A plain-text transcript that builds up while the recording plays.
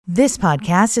This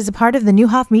podcast is a part of the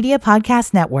Newhoff Media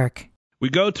Podcast Network. We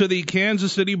go to the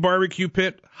Kansas City Barbecue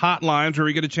Pit hotlines where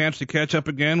we get a chance to catch up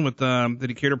again with the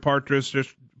Decatur Park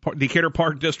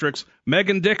District's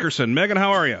Megan Dickerson. Megan,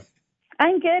 how are you?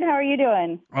 I'm good. How are you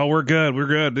doing? Oh, we're good. We're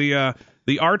good.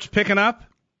 The art's picking up?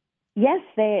 Yes,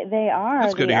 they are.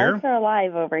 That's good the to hear. arts are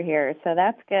alive over here, so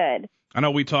that's good. I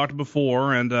know we talked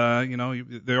before, and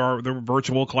there are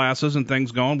virtual classes and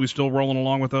things going. We still rolling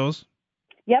along with those?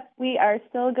 Yep, we are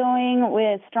still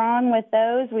going strong with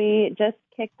those. We just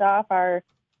kicked off our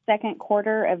second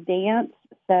quarter of dance,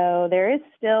 so there is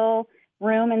still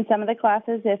room in some of the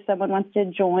classes if someone wants to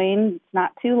join. It's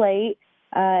not too late.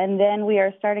 And then we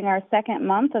are starting our second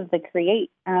month of the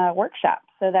Create workshop,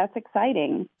 so that's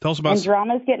exciting. Tell us about. And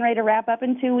drama's getting ready to wrap up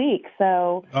in 2 weeks,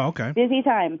 so okay. Busy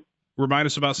time. Remind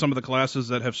us about some of the classes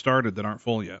that have started that aren't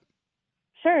full yet.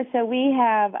 Sure. So we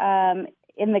have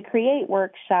in the Create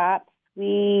workshop,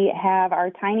 we have our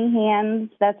Tiny Hands.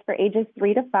 That's for ages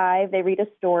 3 to 5. They read a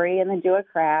story and then do a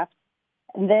craft.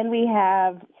 And then we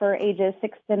have for ages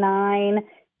 6 to 9,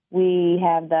 we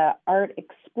have the Art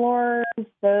Explorers.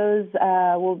 Those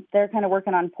they're kind of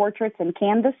working on portraits and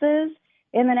canvases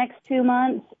in the next 2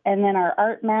 months. And then our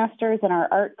Art Masters and our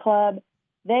Art Club,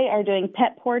 they are doing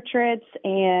pet portraits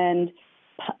and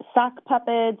sock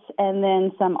puppets and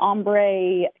then some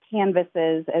ombre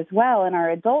canvases as well. In our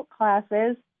adult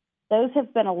classes, those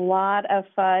have been a lot of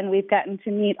fun. We've gotten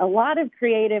to meet a lot of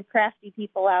creative, crafty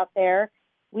people out there.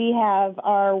 We have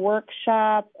our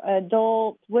workshop,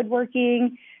 adult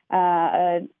woodworking,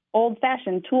 an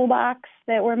old-fashioned toolbox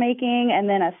that we're making, and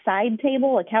then a side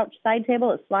table, a couch side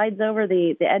table. It slides over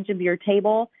the edge of your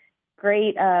table.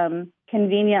 Great,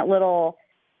 convenient little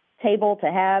table to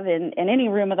have in any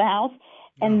room of the house.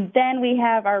 And then we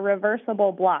have our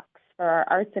reversible blocks for our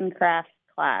arts and crafts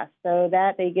class, so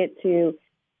that they get to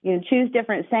choose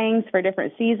different sayings for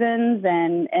different seasons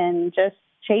and just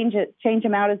change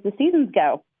them out as the seasons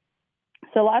go.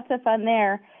 So lots of fun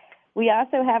there. We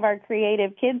also have our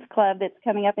Creative Kids Club that's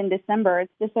coming up in December.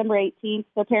 It's December 18th,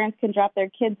 so parents can drop their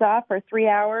kids off for 3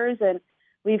 hours, and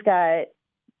we've got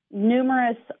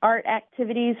numerous art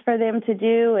activities for them to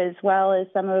do, as well as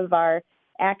some of our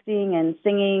acting and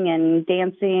singing and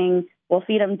dancing. We'll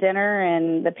feed them dinner,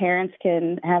 and the parents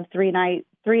can have 3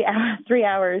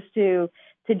 hours to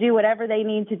do whatever they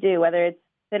need to do, whether it's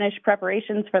finish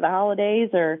preparations for the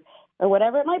holidays or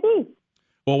whatever it might be.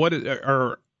 Well, what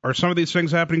are some of these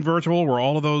things happening virtual? Were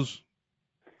all of those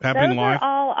happening live? Those are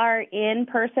all our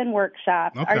in-person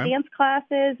workshops. Okay. Our dance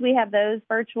classes, we have those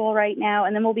virtual right now,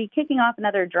 and then we'll be kicking off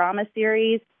another drama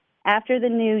series after the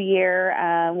new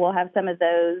year. We'll have some of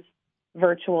those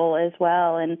virtual as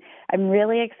well, and I'm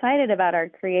really excited about our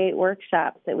Create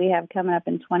workshops that we have coming up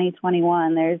in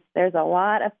 2021. There's a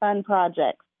lot of fun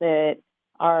projects that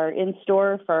are in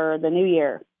store for the new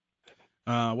year.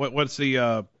 What's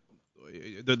the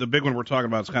big one we're talking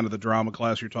about is kind of the drama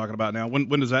class you're talking about now.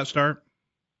 When does that start?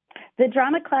 The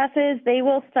drama classes, they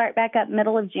will start back up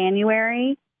middle of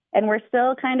January, and we're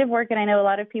still kind of working. I know a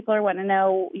lot of people are wanting to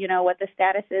know, what the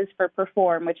status is for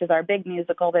Perform, which is our big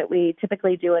musical that we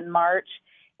typically do in March,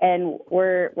 and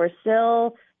we're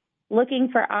still looking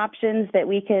for options that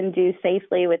we can do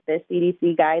safely with the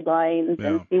CDC guidelines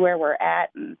and see where we're at,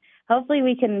 and hopefully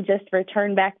we can just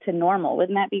return back to normal.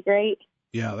 Wouldn't that be great?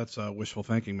 Yeah, that's wishful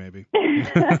thinking, maybe.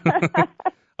 I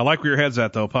like where your head's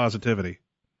at, though, positivity.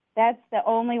 That's the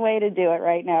only way to do it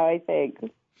right now, I think.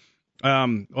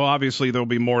 Well, obviously, there'll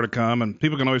be more to come, and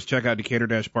people can always check out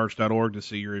Decatur-Parks.org to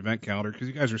see your event calendar, because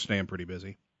you guys are staying pretty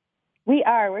busy. We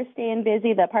are. We're staying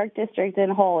busy. The Park District in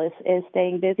whole is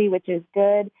staying busy, which is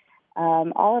good.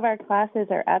 All of our classes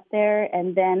are up there,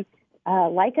 and then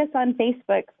like us on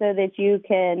Facebook so that you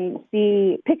can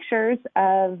see pictures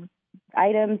of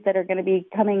items that are going to be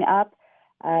coming up,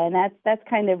 and that's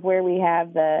kind of where we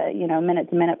have the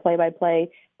minute-to-minute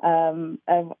play-by-play of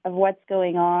what's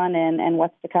going on and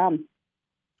what's to come.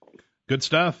 Good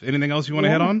stuff. Anything else you want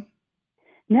to hit on?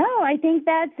 No, I think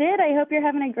that's it. I hope you're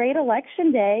having a great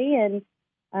election day,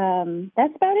 and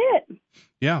that's about it.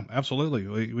 Yeah, absolutely.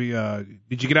 We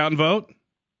did you get out and vote?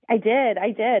 I did. All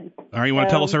right, you want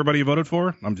to tell us everybody you voted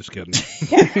for? I'm just kidding.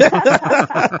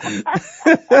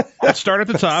 Let's start at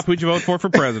the top. Who'd you vote for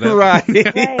president? Right.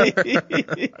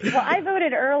 Well, I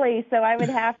voted early, so I would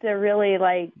have to really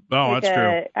Oh, that's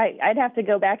true. I'd have to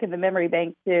go back in the memory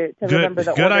bank to remember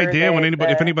the order. Good idea. When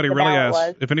if anybody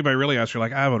really asks, you're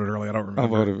like, I voted early. I don't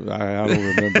remember. I don't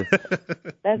remember.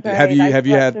 That's right. Have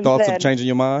you had thoughts of changing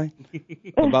your mind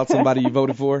about somebody you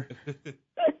voted for?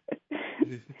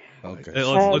 Okay.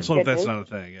 Let's hope that's not a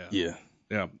thing. Yeah.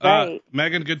 Yeah. Right.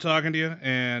 Megan, good talking to you.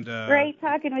 And Great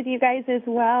talking with you guys as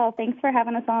well. Thanks for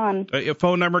having us on. Your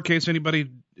phone number in case anybody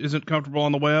isn't comfortable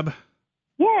on the web.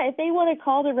 Yeah, if they want to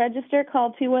call to register,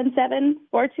 call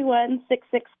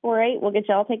 217-421-6648. We'll get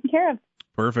you all taken care of.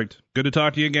 Perfect. Good to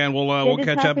talk to you again. We'll Good to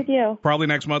catch talk up with you. probably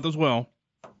next month as well.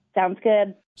 Sounds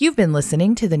good. You've been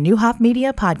listening to the Newhoff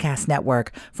Media Podcast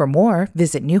Network. For more,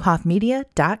 visit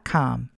newhoffmedia.com.